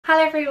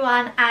Hello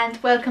everyone and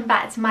welcome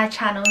back to my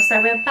channel. So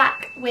we're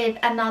back with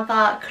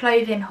another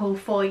clothing haul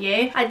for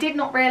you. I did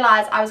not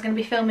realise I was going to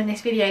be filming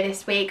this video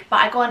this week, but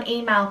I got an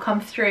email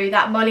come through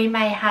that Molly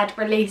Mae had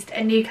released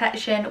a new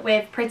collection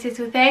with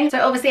Prettylittlething. So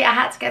obviously I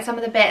had to get some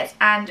of the bits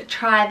and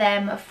try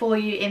them for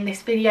you in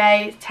this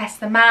video, test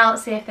them out,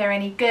 see if they're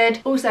any good.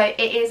 Also it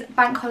is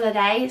bank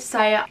holiday, so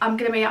I'm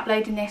going to be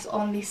uploading this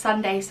on the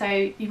Sunday, so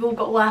you've all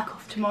got work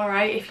off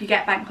tomorrow if you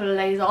get bank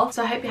holidays off.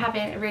 So I hope you're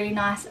having a really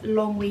nice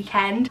long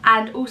weekend.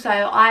 And also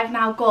I've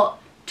now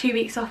got 2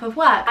 weeks off of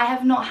work. I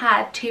have not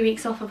had 2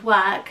 weeks off of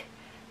work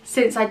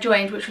since I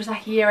joined, which was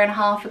like a year and a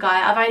half ago.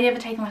 I've only ever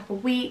taken like a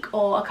week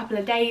or a couple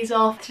of days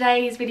off.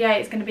 Today's video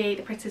is going to be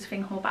the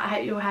Prettylittlething haul, but I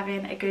hope you're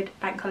having a good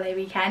bank holiday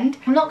weekend.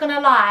 I'm not gonna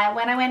lie,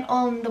 when I went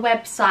on the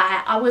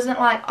website I wasn't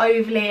like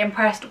overly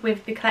impressed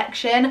with the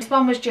collection. This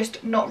one was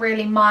just not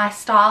really my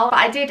style, but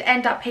I did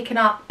end up picking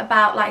up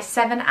about like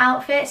 7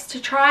 outfits to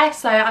try,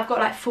 so I've got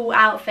like full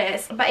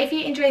outfits. But if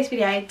you enjoy this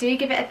video, do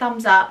give it a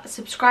thumbs up,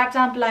 subscribe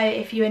down below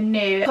if you are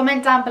new,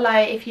 comment down below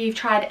if you've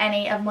tried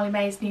any of Molly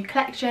Mae's new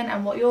collection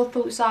and what your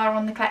thoughts are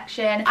on the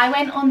collection. I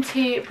went on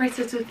to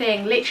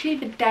Prettylittlething literally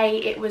the day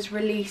it was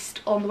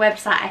released on the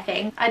website, I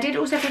think. I did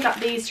also pick up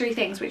these 3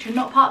 things which are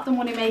not part of the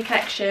Molly Mae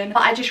collection,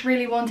 but I just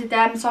really wanted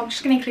them, so I'm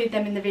just going to include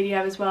them in the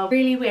video as well.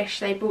 Really wish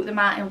they brought them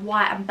out in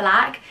white and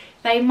black.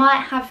 They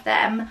might have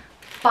them,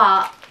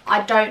 but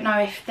I don't know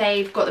if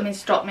they've got them in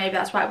stock. Maybe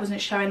that's why it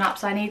wasn't showing up,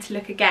 so I need to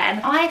look again.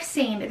 I've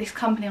seen this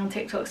company on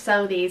TikTok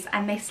sell these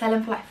and they sell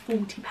them for like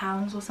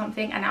 £40 or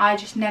something, and I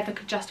just never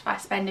could justify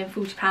spending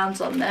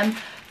 £40 on them.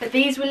 But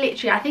these were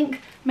literally, I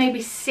think maybe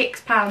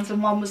 £6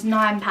 and one was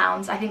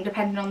 £9, I think,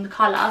 depending on the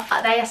colour.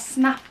 But they are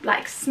snap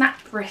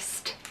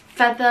wrist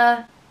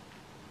feather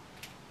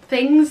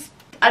things.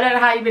 I don't know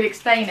how you would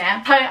explain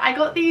it. So I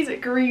got these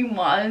green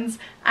ones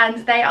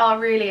and they are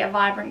really a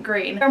vibrant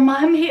green. They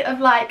remind me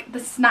of like the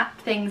snap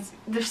things,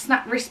 the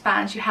snap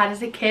wristbands you had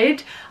as a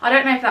kid. I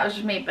don't know if that was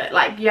just me, but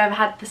like you ever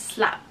had the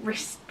slap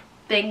wrist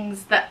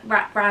things that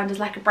wrap around as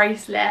like a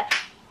bracelet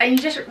and you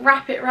just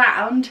wrap it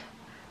round.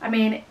 I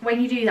mean,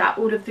 when you do that,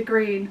 all of the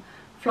green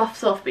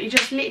fluffs off, but you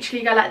just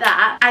literally go like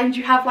that and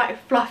you have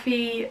like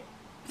fluffy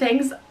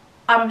things.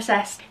 I'm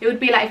obsessed. It would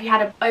be like if you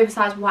had an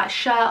oversized white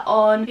shirt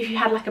on, if you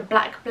had like a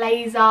black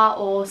blazer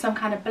or some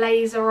kind of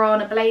blazer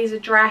on, a blazer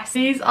dress.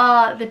 These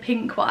are the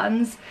pink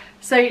ones,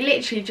 so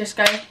literally just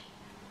go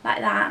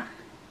like that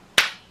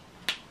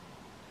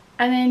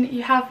and then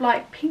you have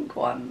like pink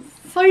ones.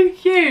 So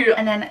cute.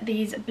 And then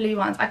these blue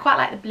ones, I quite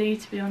like the blue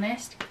to be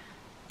honest,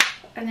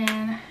 and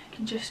then you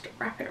can just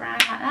wrap it around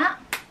like that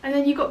and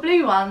then you've got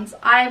blue ones.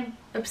 I'm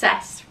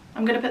obsessed.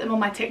 I'm gonna put them on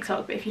my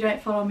TikTok, but if you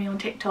don't follow me on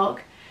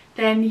TikTok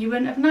then you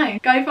wouldn't have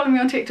known. Go follow me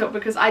on TikTok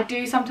because I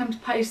do sometimes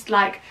post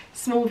like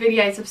small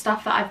videos of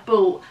stuff that I've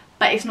bought,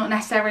 but it's not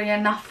necessarily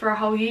enough for a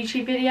whole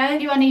YouTube video.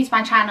 If you are new to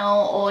my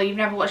channel or you've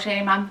never watched any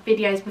of my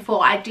videos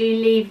before, I do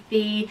leave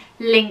the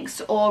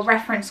links or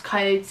reference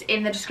codes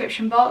in the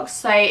description box,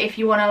 so if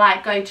you want to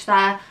like go to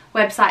their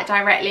website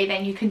directly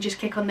then you can just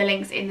click on the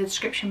links in the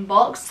description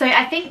box. So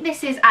I think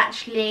this is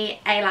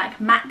actually a like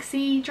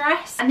maxi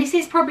dress, and this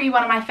is probably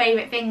one of my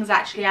favourite things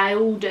actually I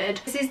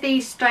ordered. This is the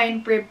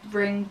stone rib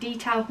ring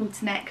detail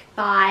halter neck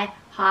thigh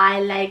high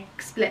leg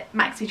split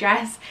maxi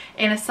dress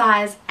in a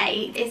size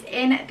 8. It's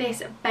in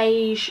this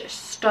beige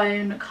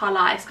stone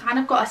colour. It's kind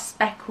of got a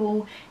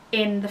speckle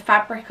in the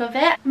fabric of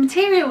it. The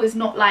material is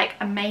not like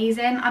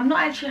amazing. I'm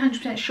not actually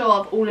 100% sure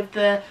of all of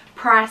the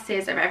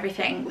prices of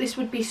everything. This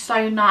would be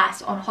so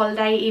nice on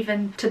holiday,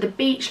 even to the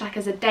beach, like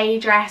as a day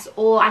dress,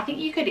 or I think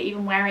you could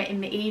even wear it in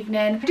the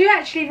evening. I do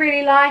actually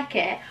really like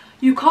it.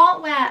 You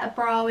can't wear a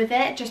bra with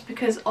it just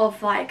because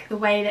of like the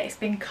way that it's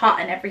been cut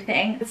and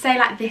everything. I'd say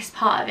like this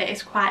part of it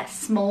is quite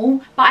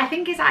small, but I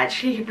think it's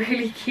actually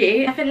really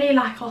cute. Definitely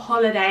like a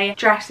holiday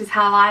dress is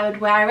how I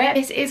would wear it.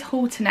 This is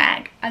halter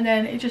neck and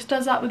then it just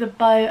does that with a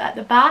bow at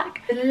the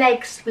back. The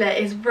leg split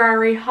is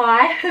very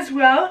high as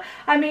well.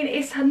 I mean,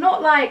 it's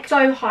not like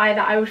so high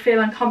that I would feel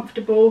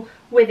uncomfortable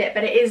with it,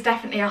 but it is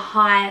definitely a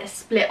high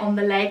split on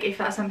the leg if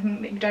that's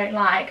something that you don't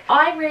like.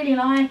 I really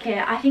like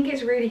it. I think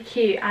it's really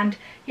cute and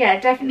yeah,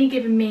 definitely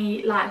giving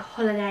me like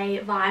holiday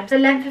vibes. The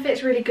length of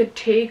it's really good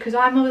too because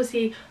I'm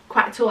obviously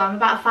quite tall. I'm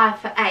about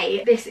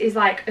 5'8". This is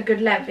like a good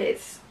length.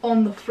 It's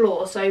on the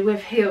floor, so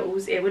with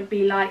heels it would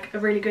be like a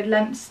really good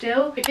length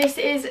still. This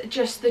is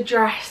just the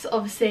dress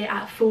obviously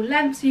at full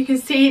length, so you can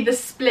see the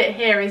split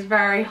here is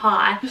very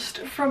high. Just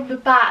from the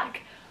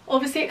back,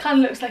 obviously it kind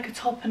of looks like a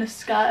top and a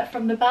skirt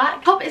from the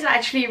back. Top is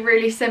actually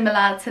really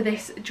similar to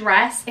this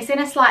dress. It's in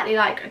a slightly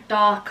like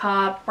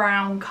darker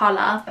brown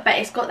colour, but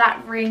it's got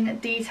that ring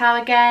detail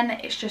again.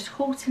 It's just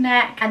halter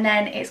neck and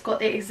then it's got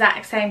the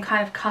exact same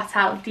kind of cut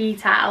out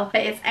detail,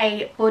 but it's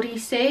a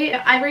bodysuit.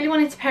 I really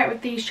wanted to pair it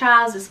with these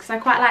trousers because I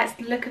quite like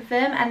the look of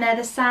them, and they're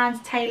the Sands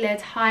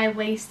tailored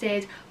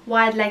high-waisted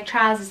wide leg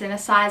trousers in a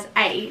size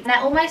 8, and they're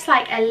almost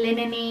like a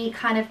linen-y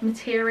kind of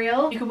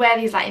material. You could wear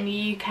these like in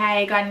the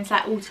UK going into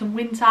like autumn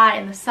winter,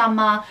 in the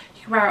summer.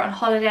 You can wear it on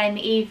holiday in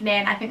the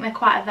evening. I think they're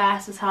quite a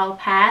versatile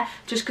pair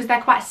just because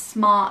they're quite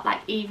smart like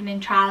evening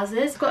trousers.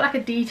 It's got like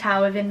a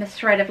detail within the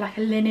thread of like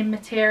a linen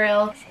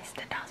material. My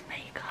sister does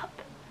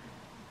makeup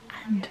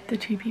and the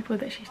 2 people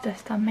that she's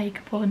just done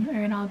makeup on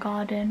are in our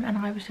garden, and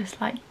I was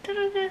just like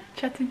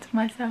chatting to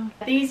myself.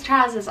 These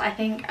trousers I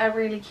think are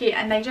really cute,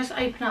 and they just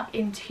open up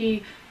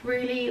into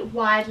really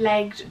wide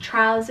legged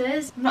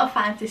trousers. I'm not a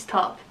fan of this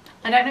top.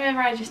 I don't know whether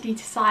I just need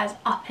to size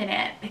up in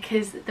it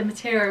because the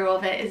material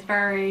of it is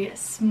very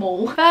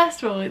small.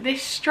 First of all,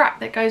 this strap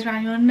that goes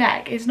around your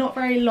neck is not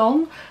very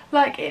long.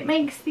 Like, it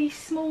makes the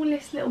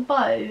smallest little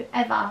bow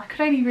ever. I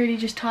could only really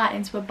just tie it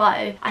into a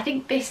bow. I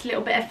think this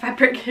little bit of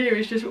fabric here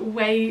is just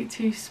way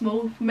too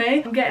small for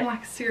me. I'm getting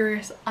like a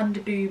serious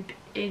underboob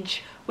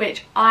edge,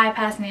 which I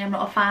personally am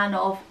not a fan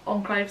of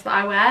on clothes that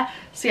I wear.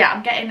 So yeah,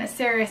 I'm getting a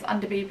serious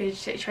underboobage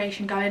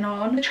situation going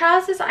on. The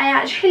trousers I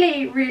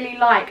actually really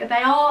like.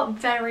 They are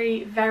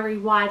very, very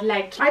wide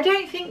legged. I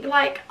don't think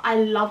like I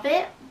love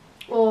it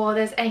or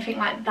there's anything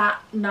like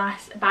that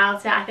nice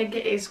about it. I think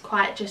it is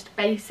quite just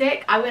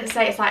basic. I wouldn't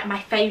say it's like my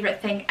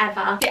favourite thing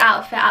ever. The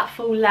outfit at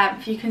full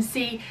length, you can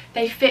see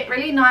they fit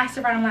really nice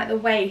around like the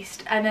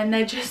waist, and then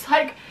they're just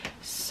like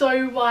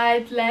so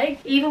wide leg.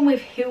 Even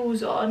with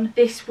heels on,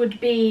 this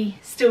would be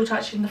still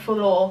touching the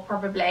floor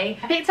probably.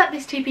 I picked up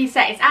this 2-piece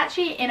set. It's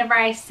actually in a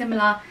very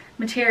similar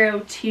material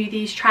to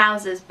these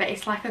trousers, but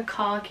it's like a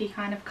khaki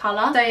kind of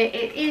colour. So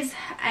it is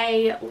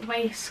a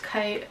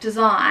waistcoat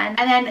design,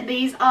 and then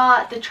these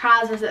are the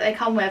trousers that they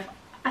come with.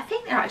 I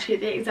think they're actually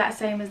the exact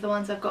same as the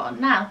ones I've got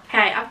on now.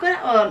 Okay, I've got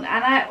it on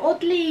and I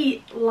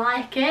oddly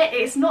like it.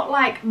 It's not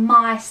like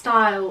my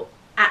style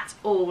at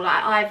all.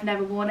 Like, I've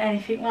never worn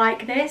anything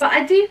like this, but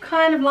I do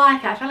kind of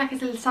like it. I feel like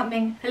it's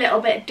something a little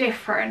bit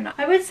different.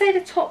 I would say the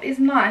top is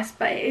nice,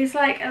 but it is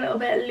like a little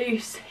bit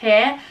loose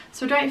here,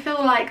 so I don't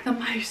feel like the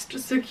most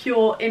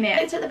secure in it.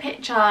 I looked at the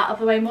picture of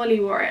the way Molly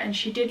wore it and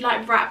she did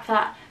like wrap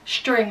that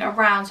string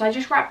around, so I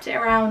just wrapped it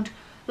around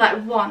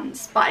like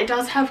once, but it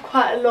does have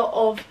quite a lot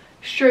of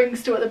string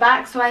still at the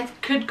back, so I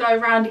could go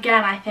around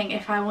again I think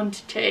if I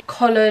wanted to.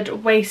 Collared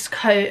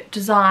waistcoat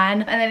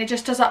design, and then it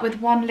just does up with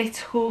one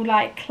little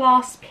like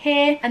clasp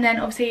here, and then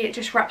obviously it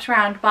just wraps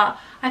around. But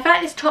I feel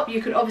like this top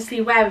you could obviously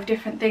wear with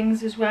different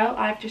things as well.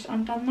 I've just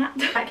undone that.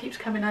 That keeps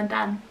coming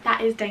undone. That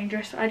is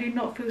dangerous. I do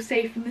not feel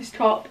safe in this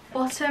top.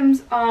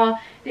 Bottoms are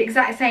the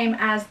exact same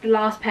as the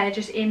last pair,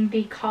 just in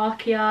the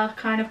khaki-er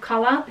kind of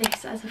colour.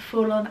 This as a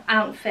full-on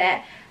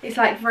outfit. It's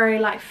like very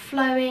like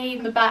flowy.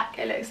 On the back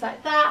it looks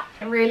like that.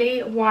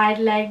 Really wide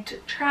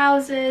legged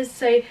trousers.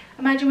 So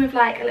imagine with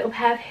like a little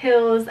pair of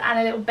heels and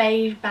a little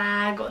beige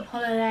bag on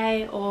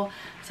holiday or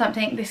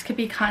something, this could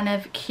be kind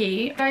of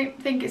cute. I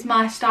don't think it's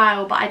my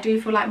style, but I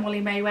do feel like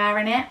Molly Mae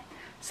wearing it.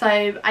 So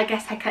I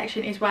guess her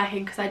collection is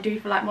working because I do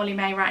feel like Molly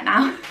Mae right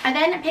now. I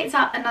then picked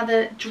up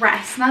another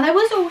dress. Now there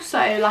was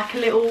also like a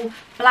little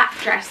black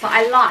dress that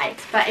I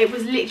liked, but it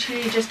was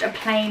literally just a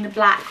plain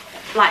black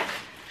like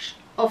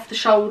off the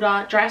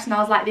shoulder dress, and I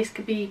was like, this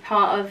could be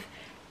part of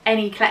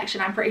any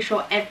collection. I'm pretty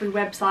sure every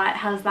website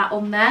has that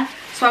on there,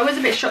 so I was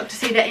a bit shocked to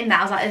see that in there.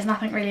 I was like, there's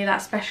nothing really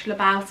that special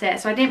about it,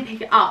 so I didn't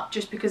pick it up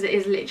just because it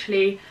is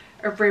literally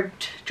a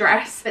ribbed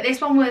dress. But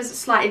this one was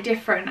slightly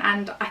different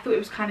and I thought it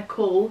was kind of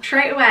cool.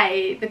 Straight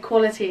away the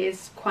quality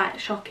is quite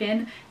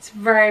shocking. It's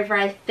very,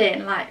 very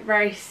thin, like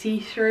very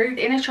see-through.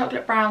 In a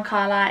chocolate brown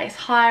colour, it's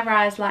high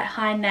rise, like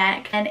high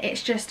neck, and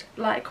it's just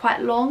like quite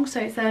long, so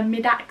it's a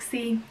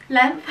mid-axi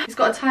length. It's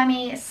got a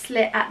tiny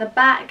slit at the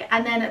back,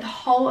 and then the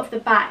whole of the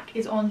back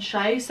is on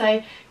show.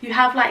 So you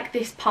have like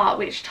this part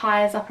which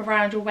ties up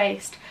around your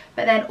waist,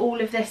 but then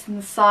all of this on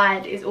the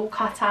side is all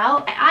cut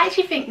out. I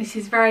actually think this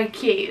is very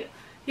cute.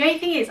 The only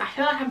thing is, I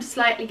feel like I'm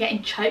slightly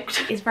getting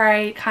choked. It's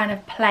very kind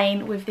of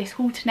plain with this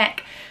halter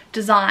neck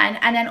design,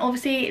 and then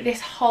obviously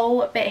this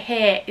whole bit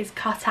here is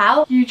cut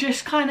out. You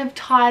just kind of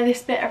tie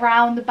this bit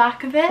around the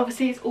back of it.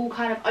 Obviously it's all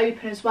kind of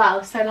open as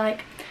well, so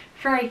like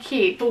very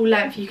cute. Full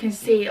length, you can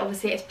see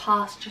obviously it's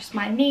past just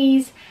my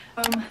knees.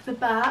 The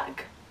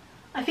back,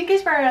 I think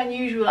it's very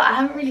unusual. I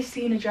haven't really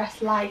seen a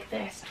dress like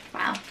this.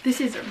 Wow, this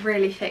is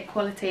really thick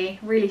quality,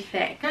 really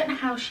thick. I don't know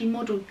how she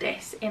modelled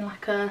this in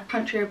like a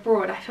country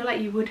abroad. I feel like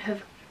you would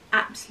have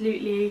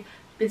absolutely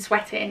been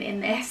sweating in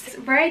this. It's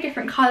a very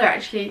different colour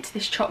actually to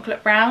this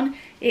chocolate brown.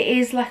 It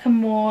is like a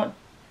more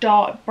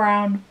dark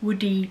brown,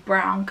 woody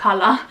brown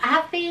colour. I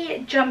have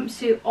the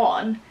jumpsuit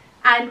on,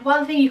 and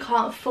one thing you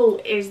can't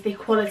fault is the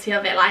quality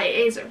of it. Like, it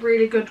is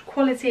really good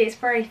quality. It's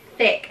very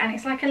thick and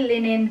it's like a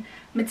linen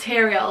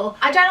material.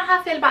 I don't know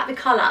how I feel about the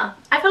colour.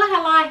 I feel like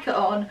I like it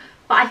on,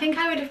 but I think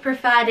I would have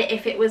preferred it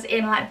if it was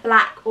in like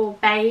black or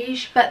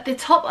beige. But the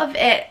top of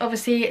it,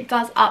 obviously it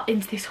does up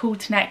into this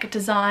halter neck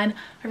design.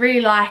 I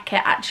really like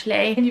it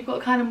actually. And you've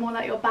got kind of more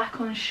like your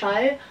back on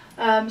show.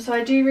 So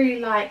I do really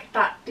like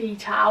that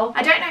detail.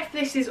 I don't know if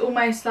this is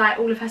almost like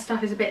all of her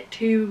stuff is a bit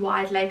too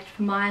wide legged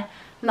for my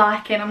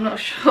liking, I'm not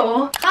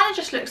sure. Kind of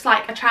just looks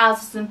like a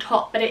trousers and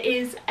top, but it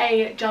is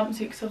a jumpsuit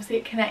because obviously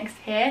it connects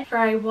here.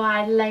 Very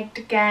wide legged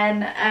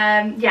again.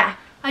 Yeah,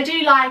 I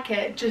do like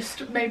it,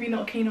 just maybe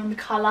not keen on the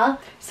colour.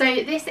 So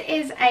this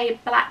is a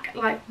black,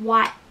 like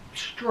white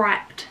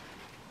striped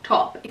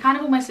top. It kind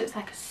of almost looks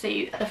like a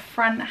suit. The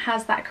front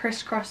has that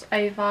crisscross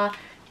over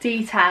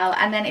detail,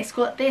 and then it's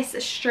got this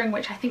string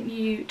which I think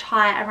you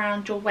tie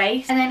around your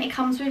waist, and then it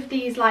comes with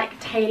these like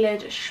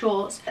tailored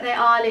shorts. They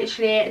are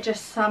literally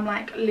just some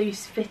like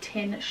loose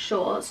fitting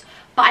shorts,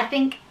 but I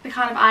think the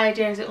kind of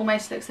idea is it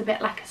almost looks a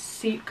bit like a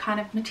suit kind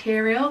of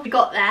material. We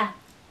got there.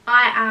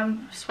 I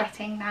am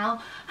sweating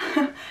now.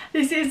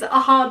 This is a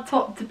hard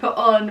top to put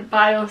on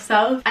by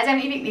yourself. I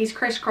definitely think these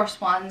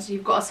crisscross ones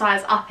you've got to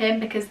size up in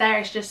because there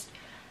is just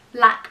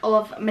lack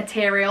of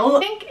material. I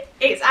think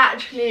it's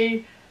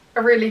actually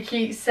a really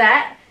cute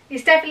set.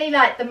 It's definitely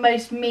like the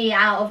most me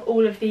out of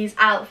all of these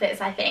outfits,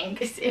 I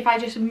think. If I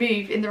just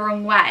move in the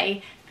wrong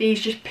way,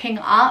 these just ping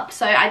up,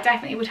 so I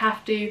definitely would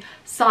have to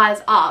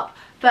size up.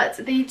 But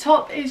the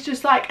top is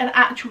just like an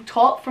actual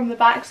top from the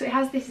back, so it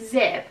has this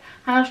zip,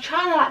 and I was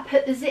trying to like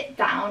put the zip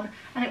down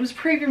and it was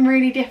proving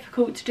really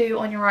difficult to do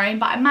on your own,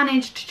 but I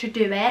managed to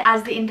do it.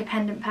 As the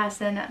independent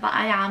person that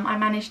I am, I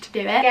managed to do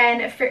it.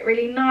 Again, it fit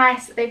really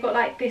nice. They've got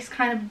like this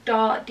kind of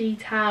dart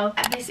detail.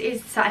 This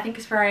is, so I think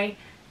it's very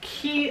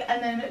cute,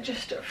 and then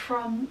just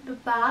from the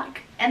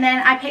back. And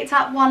then I picked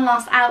up one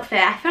last outfit.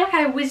 I feel like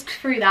I whizzed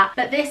through that,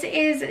 but this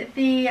is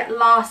the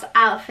last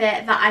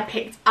outfit that I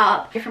picked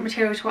up. Different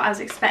material to what I was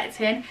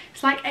expecting.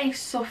 It's like a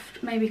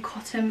soft, maybe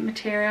cotton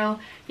material.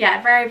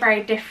 Yeah, very,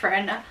 very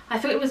different. I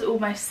thought it was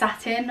almost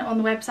satin on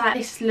the website.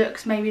 This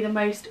looks maybe the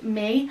most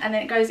me. And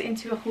then it goes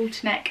into a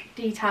halter neck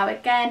detail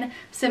again,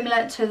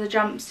 similar to the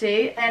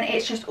jumpsuit. And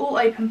it's just all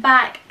open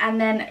back, and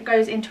then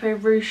goes into a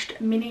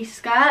ruched mini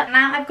skirt.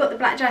 Now I've got the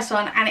black dress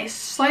on, and it's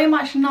so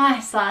much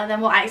nicer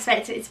than what I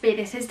expected it to be.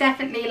 This is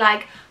definitely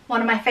like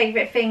one of my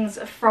favourite things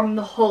from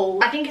the haul.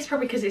 I think it's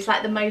probably because it's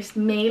like the most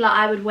me. Like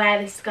I would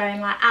wear this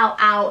going like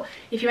out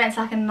if you went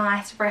to like a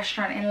nice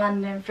restaurant in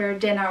London for a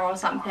dinner or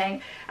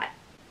something.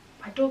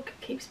 My dog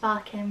keeps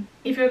barking.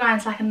 If you're going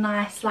to like a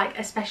nice, like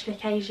a special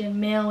occasion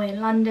meal in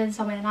London,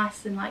 somewhere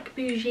nice and like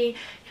bougie, you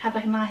have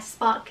like a nice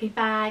sparkly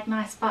bag,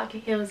 nice sparkly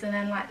heels, and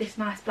then like this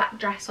nice black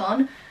dress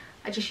on.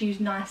 I just used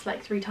nice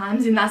like 3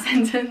 times in that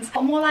sentence.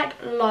 More like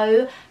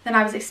low than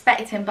I was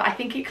expecting, but I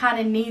think it kind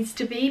of needs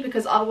to be,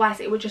 because otherwise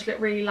it would just look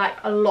really like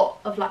a lot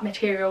of like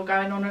material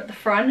going on at the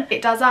front.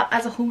 It does up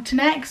as a halter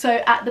neck,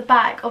 so at the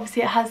back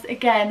obviously it has,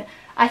 again,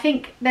 I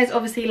think there's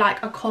obviously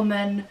like a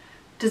common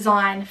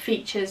design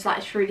features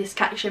like through this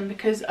collection,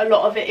 because a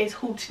lot of it is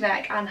halter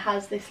neck and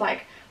has this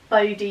like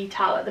bow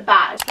detail at the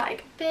back. It's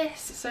like this,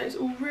 so it's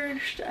all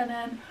ruched, and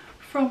then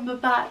from the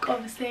back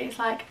obviously it's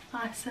like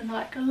nice and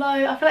like low.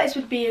 I feel like this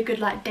would be a good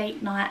like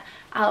date night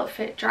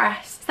outfit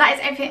dress. So that is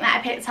everything that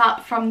I picked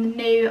up from the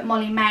new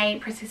Molly Mae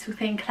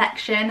Prettylittlething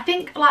collection. I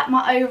think like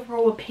my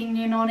overall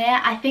opinion on it,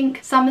 I think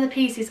some of the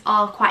pieces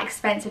are quite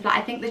expensive. Like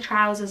I think the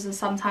trousers are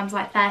sometimes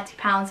like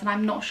 £30, and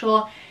I'm not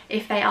sure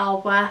if they are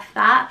worth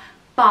that,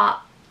 but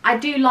I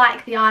do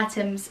like the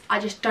items. I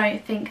just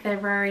don't think they're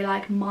very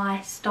like my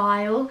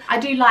style. I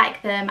do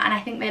like them and I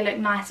think they look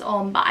nice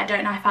on, but I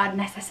don't know if I'd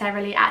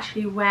necessarily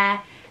actually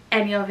wear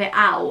any of it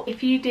out.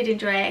 If you did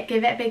enjoy it,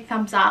 give it a big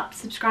thumbs up,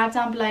 subscribe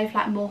down below for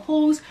like more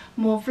hauls,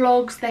 more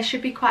vlogs. There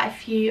should be quite a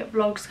few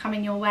vlogs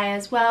coming your way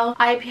as well.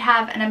 I hope you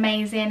have an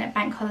amazing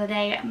bank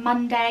holiday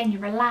Monday and you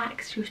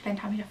relax, you'll spend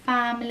time with your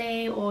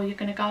family, or you're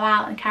going to go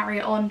out and carry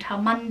it on till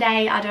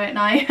Monday, I don't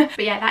know.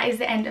 But yeah, that is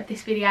the end of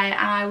this video, and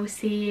I will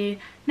see you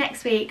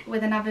next week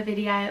with another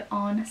video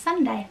on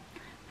Sunday.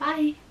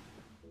 Bye.